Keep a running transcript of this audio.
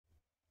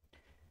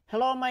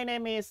Hello, my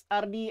name is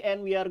Ardi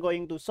and we are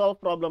going to solve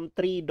problem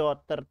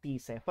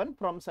 3.37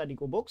 from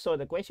Sadiku book. So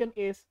the question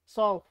is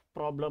solve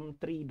problem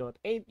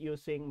 3.8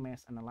 using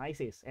mesh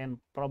analysis, and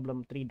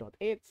problem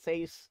 3.8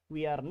 says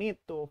we are need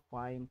to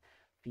find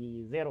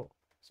V0.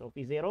 So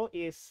V0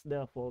 is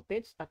the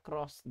voltage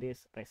across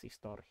this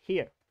resistor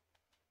here.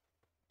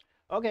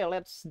 Okay,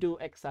 let's do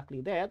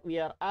exactly that. We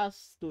are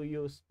asked to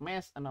use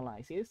mesh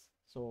analysis.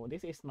 So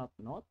this is not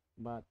node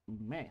but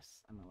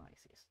mesh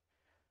analysis.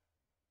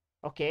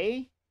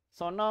 Okay,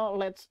 so now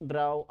let's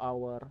draw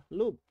our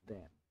loop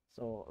then.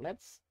 So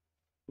let's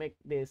make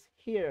this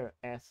here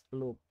as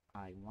loop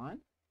I1.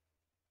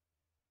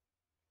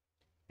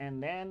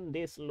 And then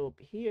this loop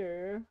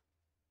here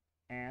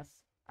as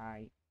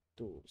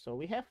I2. So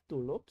we have two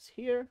loops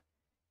here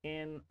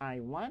in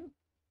I1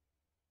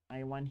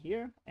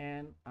 here,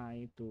 and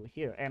I2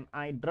 here. And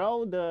I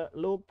draw the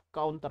loop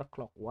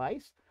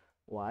counterclockwise.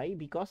 Why?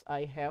 Because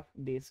I have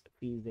this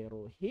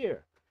V0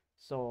 here.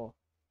 So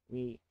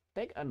we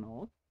take a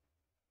note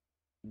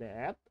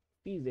that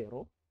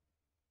V0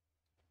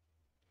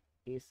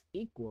 is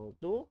equal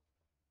to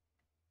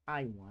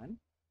I1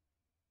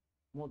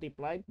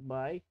 multiplied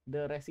by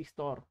the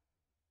resistor,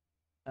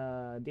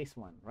 this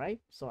one, right?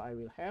 So I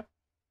will have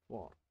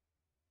 4.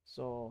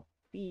 So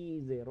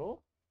V0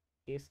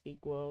 is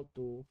equal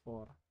to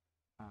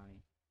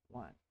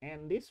 4I1.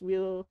 And this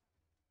will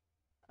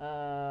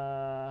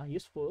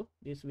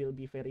this will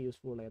be very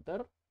useful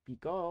later,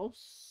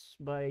 because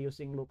by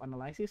using loop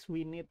analysis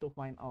we need to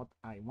find out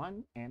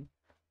I1 and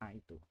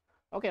I2.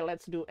 Okay,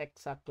 let's do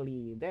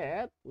exactly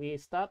that. We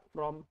start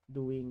from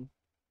doing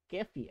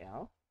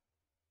KVL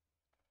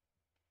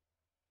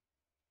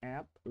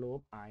at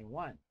loop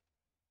I1.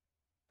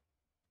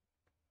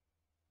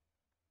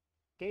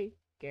 Okay,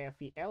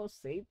 KVL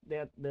said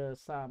that the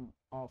sum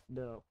of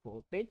the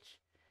voltage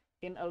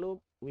in a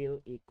loop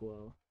will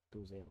equal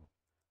to 0.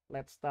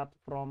 Let's start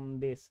from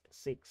this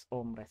 6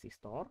 ohm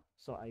resistor.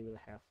 So I will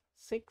have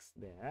 6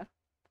 there.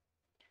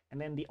 And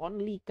then the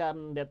only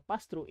current that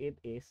pass through it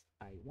is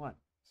I1.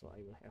 So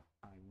I will have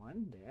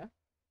I1 there.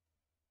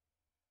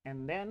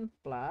 And then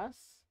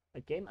plus,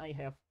 again, I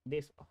have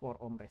this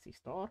 4 ohm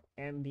resistor.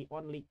 And the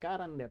only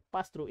current that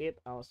pass through it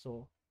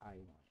also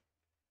I1.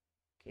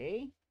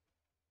 Okay.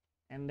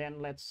 And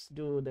then let's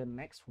do the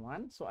next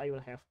one. So I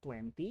will have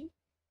 20.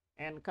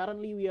 And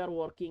currently we are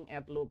working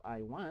at loop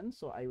I1.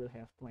 So I will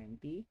have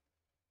 20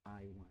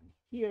 I1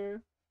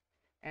 here.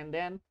 And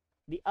then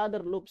the other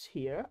loops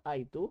here,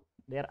 I2,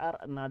 there are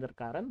another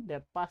current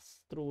that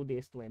pass through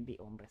this 20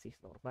 ohm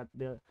resistor. But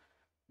the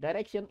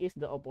direction is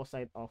the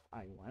opposite of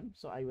I1.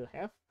 So I will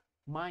have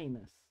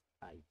minus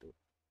I2.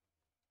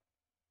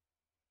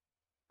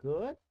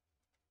 Good.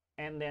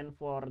 And then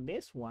for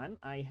this one,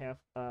 I have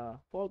a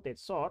voltage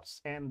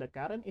source and the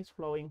current is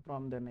flowing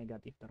from the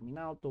negative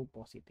terminal to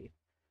positive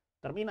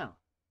terminal.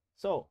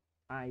 So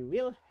I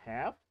will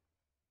have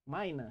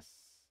minus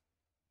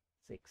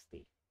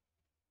 60.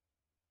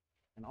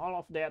 And all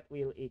of that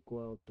will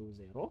equal to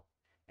 0.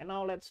 And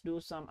now let's do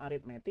some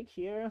arithmetic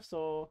here.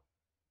 So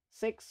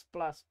 6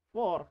 plus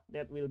 4,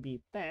 that will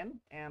be 10.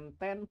 And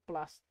 10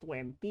 plus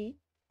 20,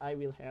 I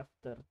will have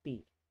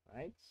 30.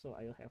 Right? So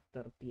I will have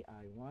 30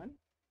 I1.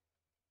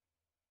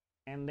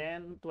 And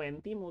then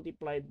 20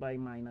 multiplied by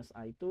minus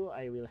I2,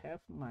 I will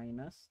have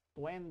minus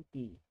 20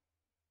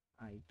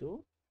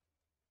 I2.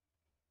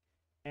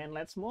 And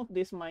let's move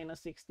this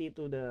minus 60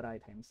 to the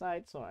right hand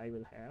side. So I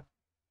will have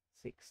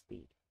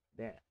 60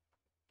 there.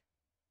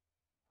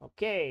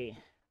 Okay.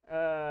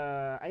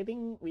 I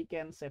think we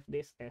can save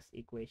this as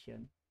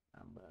equation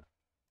number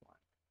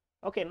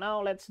 1. Okay,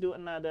 now let's do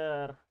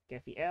another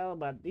KVL,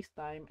 but this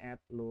time at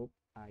loop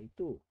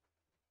I2.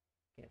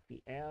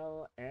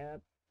 KVL at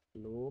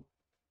loop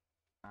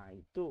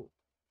I2.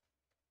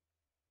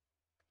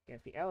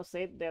 KVL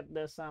said that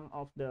the sum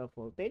of the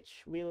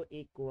voltage will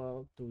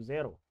equal to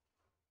 0.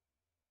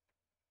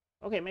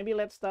 Okay, maybe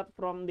let's start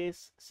from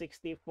this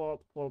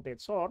 60-volt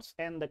voltage source,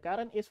 and the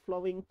current is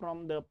flowing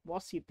from the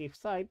positive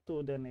side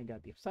to the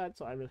negative side.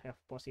 So I will have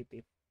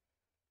positive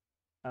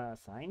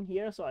sign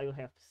here. So I will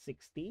have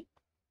 60,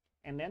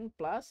 and then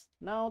plus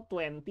now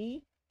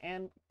 20,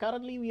 and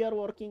currently we are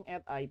working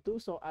at I2,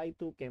 so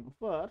I2 came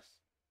first.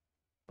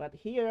 But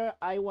here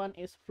I1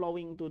 is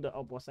flowing to the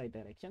opposite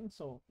direction,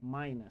 so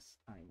minus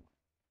I1.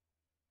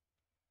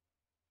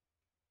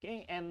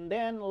 Okay, and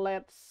then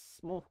let's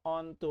move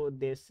on to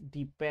this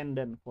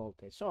dependent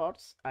voltage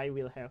source. I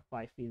will have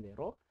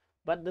 5V0,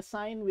 but the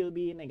sign will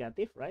be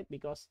negative, right?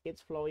 Because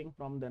it's flowing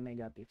from the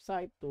negative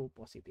side to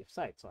positive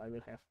side. So I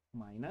will have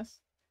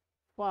minus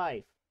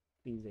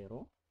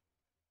 5V0.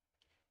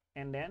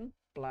 And then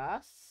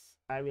plus,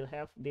 I will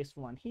have this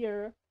one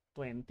here,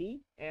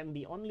 20. And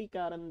the only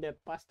current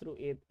that pass through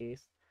it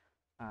is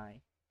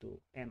I2.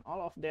 And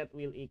all of that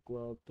will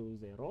equal to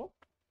 0.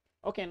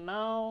 Okay,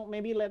 now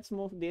maybe let's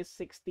move this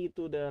 60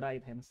 to the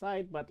right hand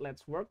side, but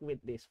let's work with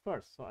this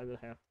first. So I will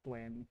have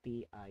 20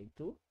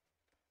 I2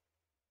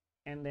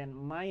 and then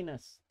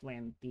minus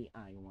 20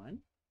 I1.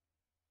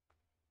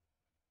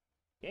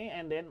 Okay,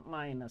 and then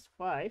minus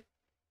 5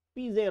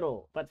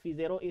 V0, but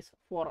V0 is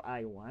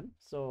 4I1.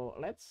 So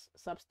let's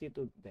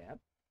substitute that.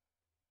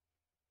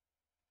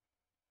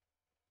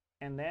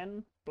 And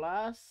then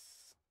plus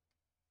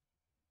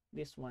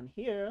this one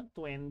here,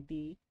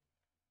 20I2.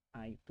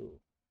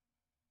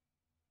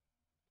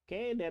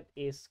 Okay, that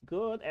is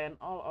good, and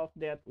all of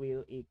that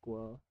will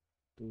equal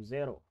to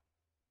 0.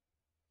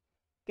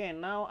 Okay,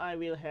 now I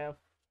will have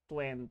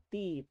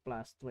 20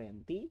 plus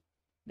 20.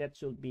 That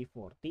should be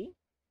 40.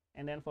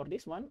 And then for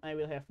this one, I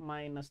will have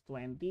minus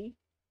 20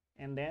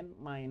 and then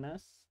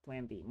minus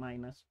 20,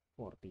 minus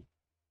 40.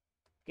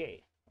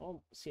 Okay,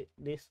 oh, see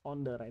this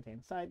on the right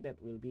hand side,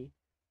 that will be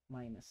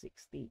minus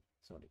 60.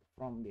 Sorry,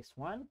 from this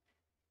one.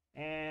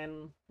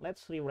 And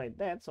let's rewrite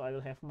that. So I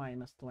will have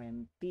minus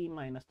 20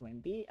 minus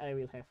 20. I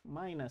will have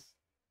minus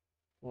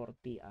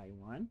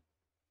 40I1.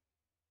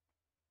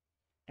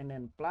 And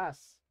then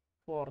plus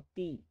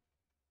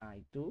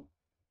 40I2.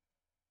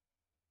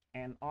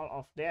 And all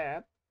of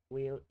that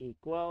will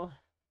equal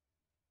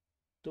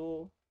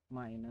to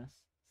minus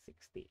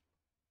 60.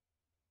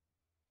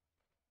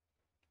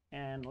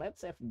 And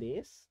let's have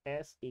this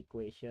as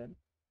equation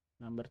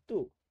number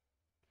 2.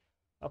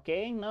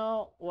 Okay,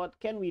 now what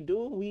can we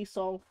do? We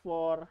solve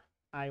for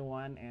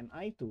I1 and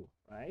I2,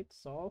 right?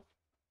 Solve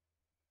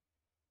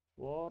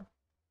for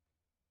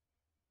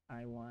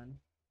I1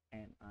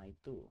 and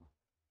I2.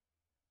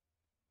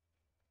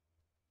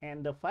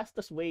 And the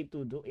fastest way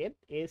to do it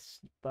is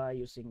by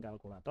using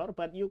calculator,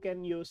 but you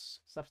can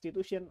use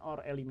substitution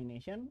or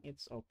elimination,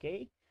 it's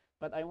okay.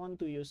 But I want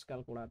to use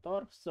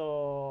calculator,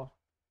 so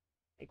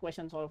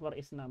equation solver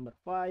is number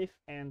 5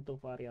 and two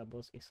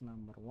variables is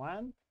number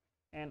 1.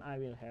 And I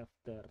will have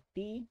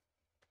 30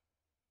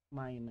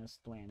 minus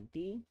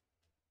 20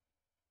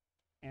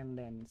 and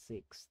then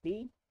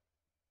 60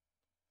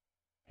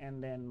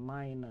 and then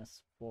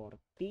minus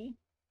 40.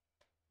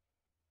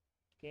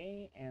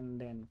 Okay, and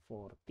then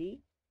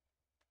 40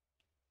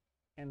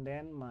 and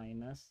then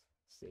minus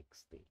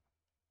 60.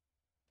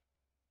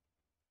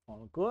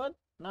 All good.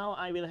 Now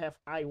I will have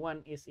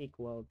I1 is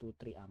equal to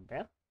 3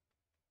 ampere.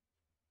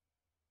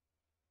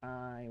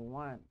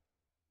 I1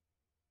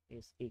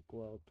 is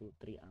equal to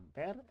 3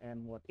 ampere.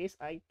 And what is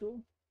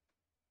I2?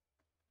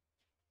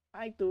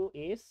 I2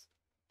 is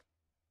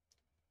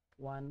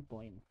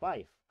 1.5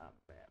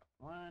 ampere.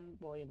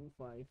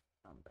 1.5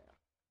 ampere.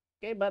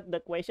 Okay, but the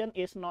question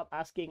is not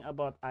asking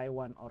about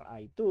I1 or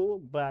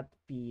I2, but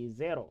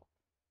V0.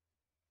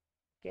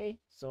 Okay,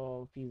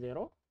 so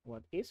V0,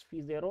 what is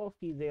V0?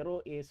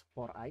 V0 is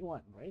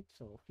 4I1, right?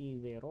 So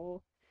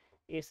V0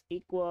 is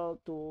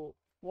equal to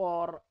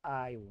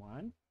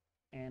 4I1,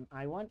 and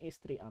I1 is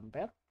 3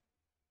 ampere.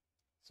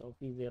 So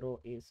V0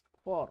 is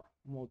 4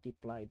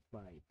 multiplied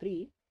by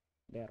 3.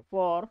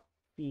 Therefore,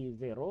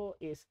 V0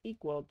 is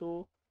equal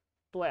to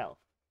 12.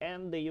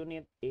 And the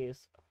unit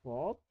is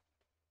volt.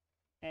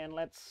 And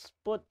let's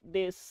put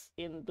this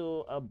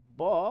into a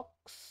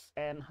box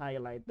and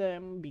highlight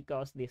them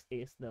because this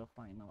is the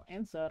final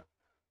answer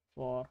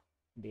for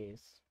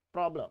this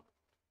problem.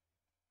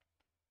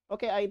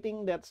 Okay, I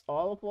think that's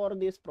all for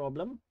this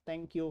problem.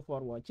 Thank you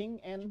for watching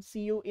and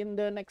see you in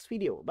the next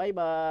video.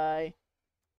 Bye-bye.